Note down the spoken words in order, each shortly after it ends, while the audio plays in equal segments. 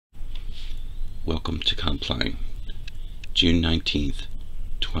Welcome to Compline, June 19th,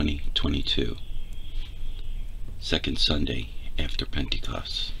 2022, second Sunday after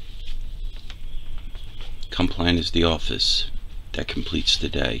Pentecost. Compline is the office that completes the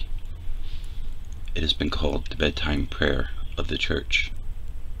day. It has been called the bedtime prayer of the church.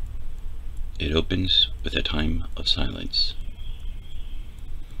 It opens with a time of silence.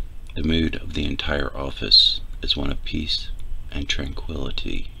 The mood of the entire office is one of peace and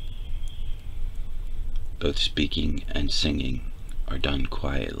tranquility. Both speaking and singing are done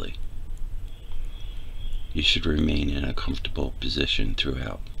quietly. You should remain in a comfortable position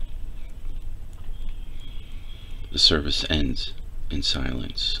throughout. The service ends in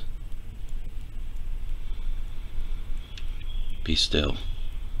silence. Be still,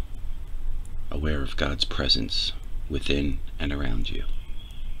 aware of God's presence within and around you.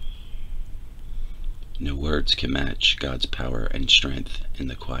 No words can match God's power and strength in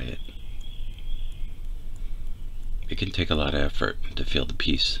the quiet. It can take a lot of effort to feel the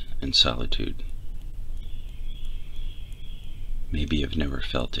peace and solitude. Maybe you've never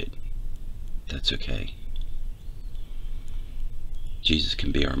felt it. That's okay. Jesus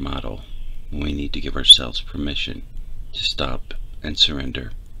can be our model when we need to give ourselves permission to stop and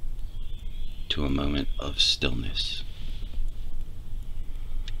surrender to a moment of stillness.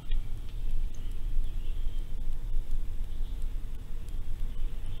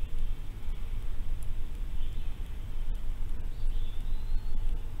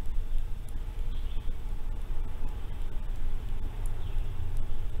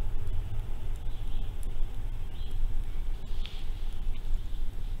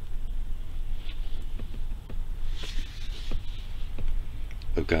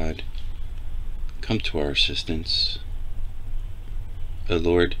 O God, come to our assistance. O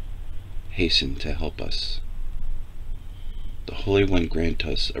Lord, hasten to help us. The Holy One grant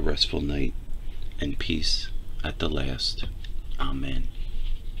us a restful night and peace at the last. Amen.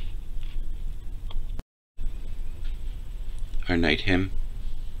 Our night hymn,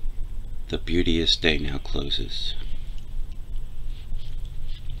 The Beauteous Day Now Closes.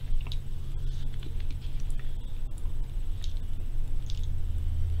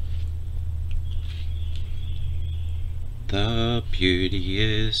 The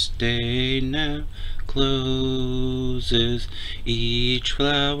beauteous day now closes, each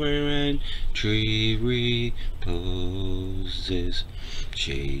flower and tree reposes.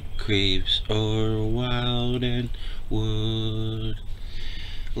 Shade creeps o'er wild and wood.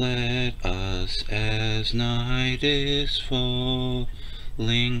 Let us, as night is falling,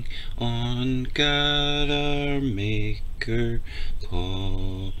 on God our Maker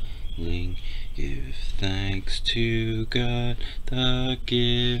calling, give thanks to God, the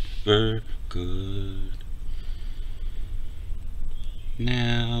giver good.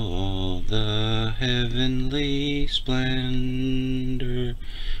 Now all the heavenly splendor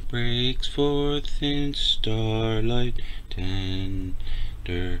breaks forth in starlight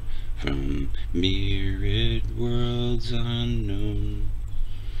tender from myriad worlds unknown.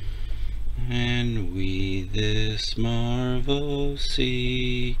 And we this marvel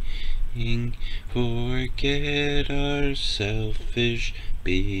seeing, forget our selfish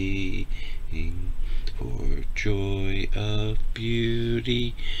being, for joy of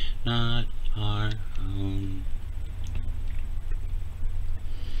beauty not our own.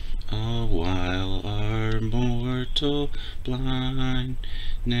 All while our mortal blindness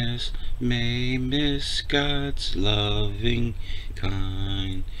may miss God's loving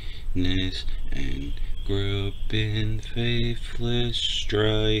kindness and grope in faithless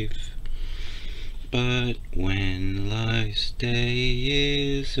strife. But when life's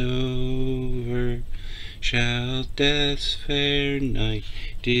day is over, shall death's fair night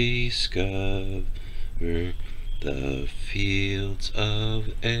discover the fields of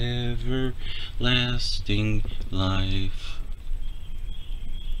everlasting life.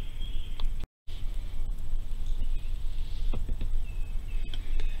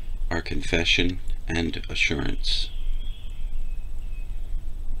 Our confession and assurance.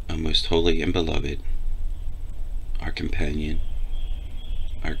 O most holy and beloved, our companion,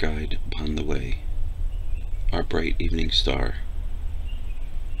 our guide upon the way, our bright evening star,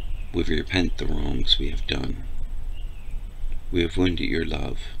 we repent the wrongs we have done. We have wounded your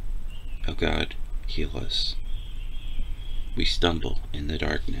love. O God, heal us. We stumble in the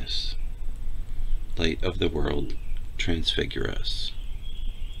darkness. Light of the world, transfigure us.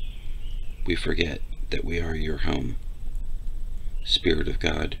 We forget that we are your home. Spirit of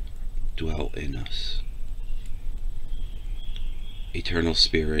God, dwell in us. Eternal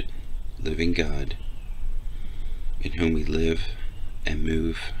Spirit, living God, in whom we live and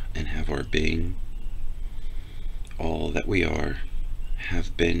move and have our being. All that we are,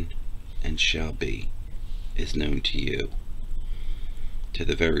 have been, and shall be is known to you, to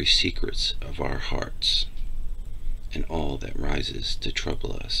the very secrets of our hearts, and all that rises to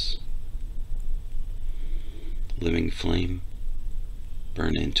trouble us. Living flame,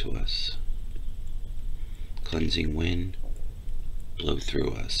 burn into us. Cleansing wind, blow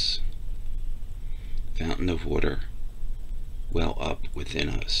through us. Fountain of water, well up within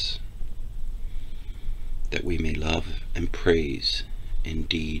us, that we may love and praise in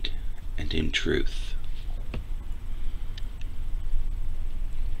deed and in truth.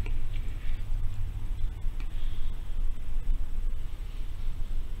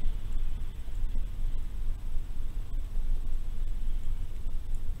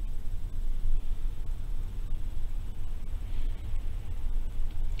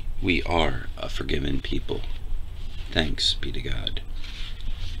 We are a forgiven people. Thanks be to God.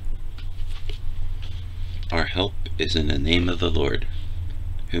 Our help is in the name of the Lord,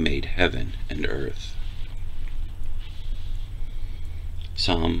 who made heaven and earth.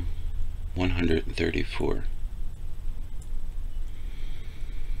 Psalm 134.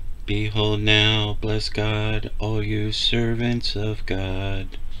 Behold now, bless God, all you servants of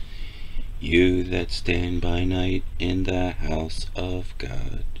God, you that stand by night in the house of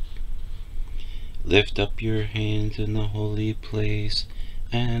God. Lift up your hands in the holy place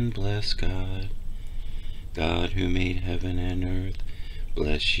and bless God. God who made heaven and earth,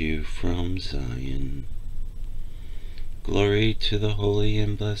 bless you from Zion. Glory to the Holy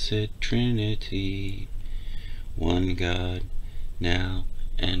and Blessed Trinity, one God, now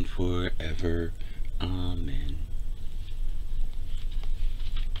and forever. Amen.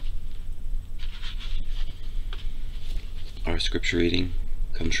 Our scripture reading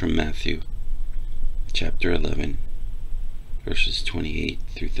comes from Matthew chapter 11, verses 28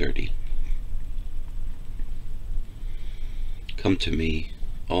 through 30. Come to me,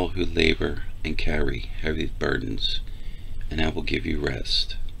 all who labor and carry heavy burdens, and I will give you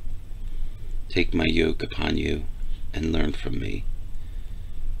rest. Take my yoke upon you and learn from me,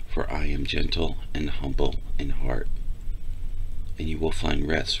 for I am gentle and humble in heart, and you will find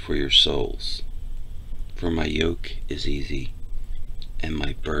rest for your souls. For my yoke is easy, and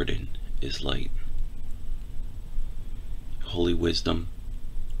my burden is light. Holy wisdom,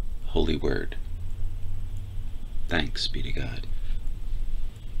 holy word. Thanks be to God.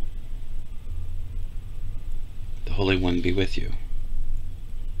 The Holy One be with you.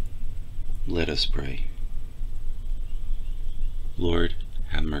 Let us pray. Lord,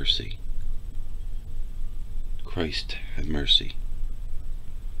 have mercy. Christ, have mercy.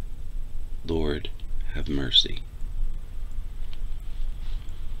 Lord, have mercy.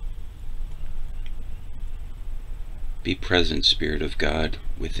 Be present, Spirit of God,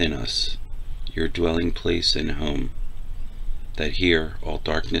 within us, your dwelling place and home, that here all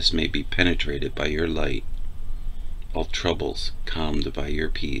darkness may be penetrated by your light, all troubles calmed by your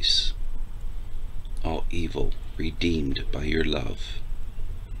peace, all evil redeemed by your love,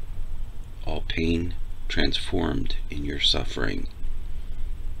 all pain transformed in your suffering,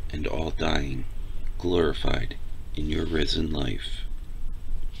 and all dying glorified in your risen life.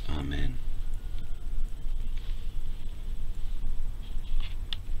 Amen.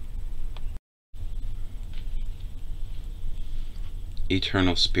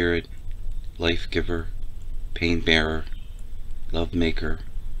 Eternal Spirit, life-giver, pain-bearer, love-maker,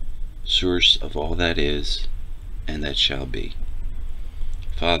 source of all that is and that shall be,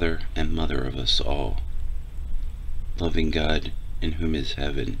 Father and Mother of us all, loving God in whom is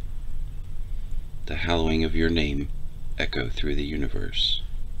heaven, the hallowing of your name echo through the universe.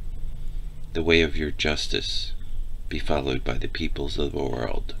 The way of your justice be followed by the peoples of the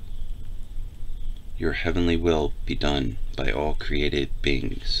world. Your heavenly will be done by all created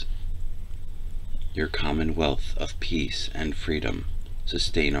beings. Your commonwealth of peace and freedom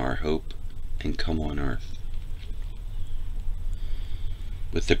sustain our hope and come on earth.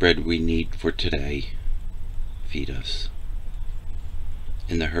 With the bread we need for today, feed us.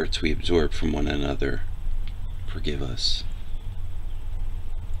 In the hurts we absorb from one another, forgive us.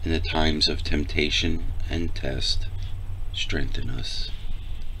 In the times of temptation and test, strengthen us.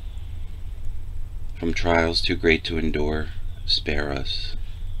 From trials too great to endure, spare us.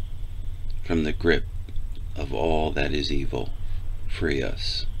 From the grip of all that is evil, free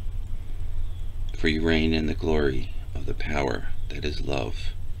us. For you reign in the glory of the power that is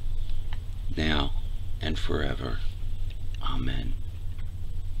love, now and forever. Amen.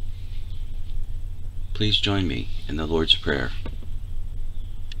 Please join me in the Lord's Prayer.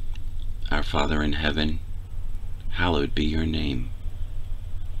 Our Father in heaven, hallowed be your name.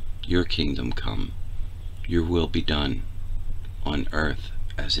 Your kingdom come, your will be done, on earth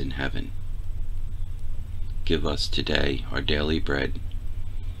as in heaven. Give us today our daily bread.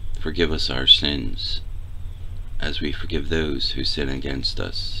 Forgive us our sins, as we forgive those who sin against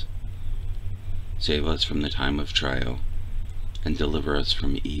us. Save us from the time of trial, and deliver us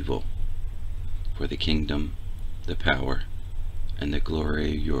from evil. For the kingdom, the power, and the glory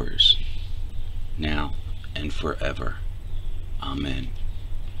are yours, now and forever. Amen.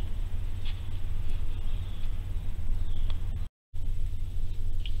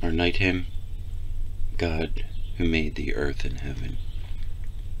 Our night hymn, God who made the earth and heaven.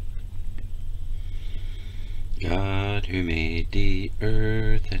 God who made the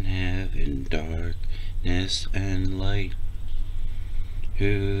earth and heaven, darkness and light,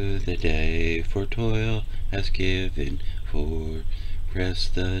 who the day for toil has given, for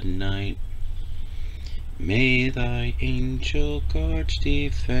rest the night. May thy angel guards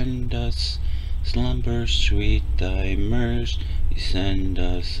defend us, slumber sweet thy mercy send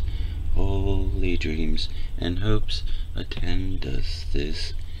us, holy dreams and hopes attend us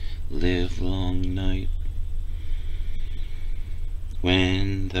this livelong night.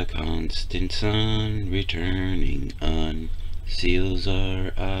 When the constant sun returning unseals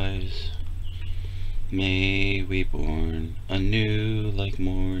our eyes, may we born anew like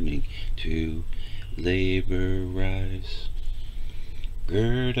morning to labor rise.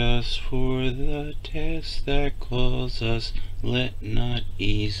 Gird us for the task that calls us, let not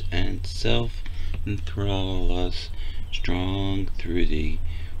ease and self enthrall us. Strong through thee,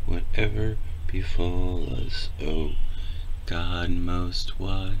 whatever befall us, O God most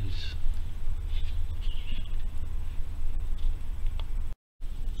wise.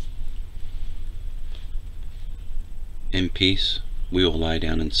 In peace we will lie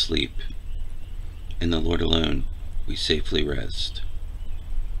down and sleep. In the Lord alone we safely rest.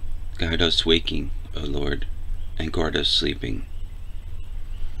 Guide us waking, O Lord, and guard us sleeping,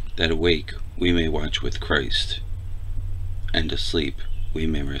 that awake we may watch with Christ, and asleep we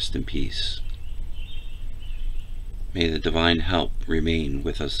may rest in peace. May the divine help remain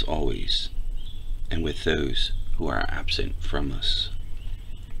with us always, and with those who are absent from us.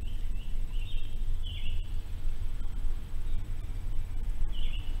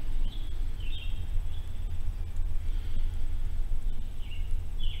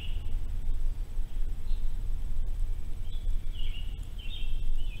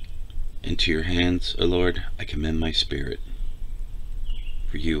 Into your hands, O Lord, I commend my spirit,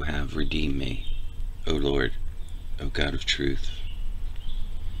 for you have redeemed me, O Lord, O God of truth.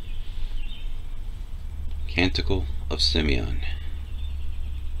 Canticle of Simeon.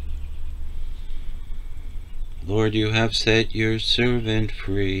 Lord, you have set your servant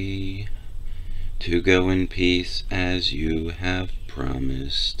free to go in peace as you have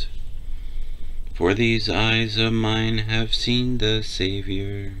promised. For these eyes of mine have seen the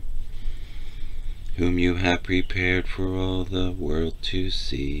Savior, whom you have prepared for all the world to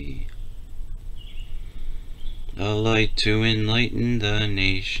see, a light to enlighten the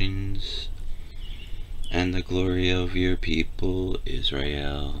nations, and the glory of your people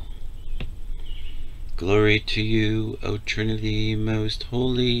Israel. Glory to you, O Trinity, most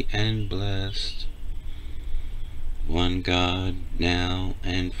holy and blessed, one God, now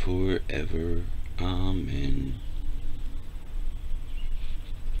and forever. Amen.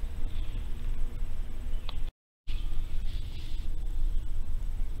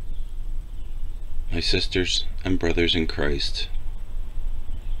 My sisters and brothers in Christ,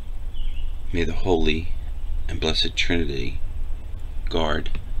 may the Holy and Blessed Trinity guard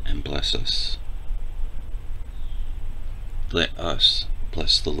and bless us. Let us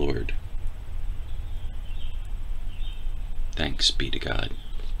bless the Lord. Thanks be to God.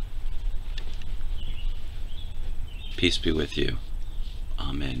 Peace be with you.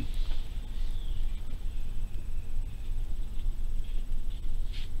 Amen.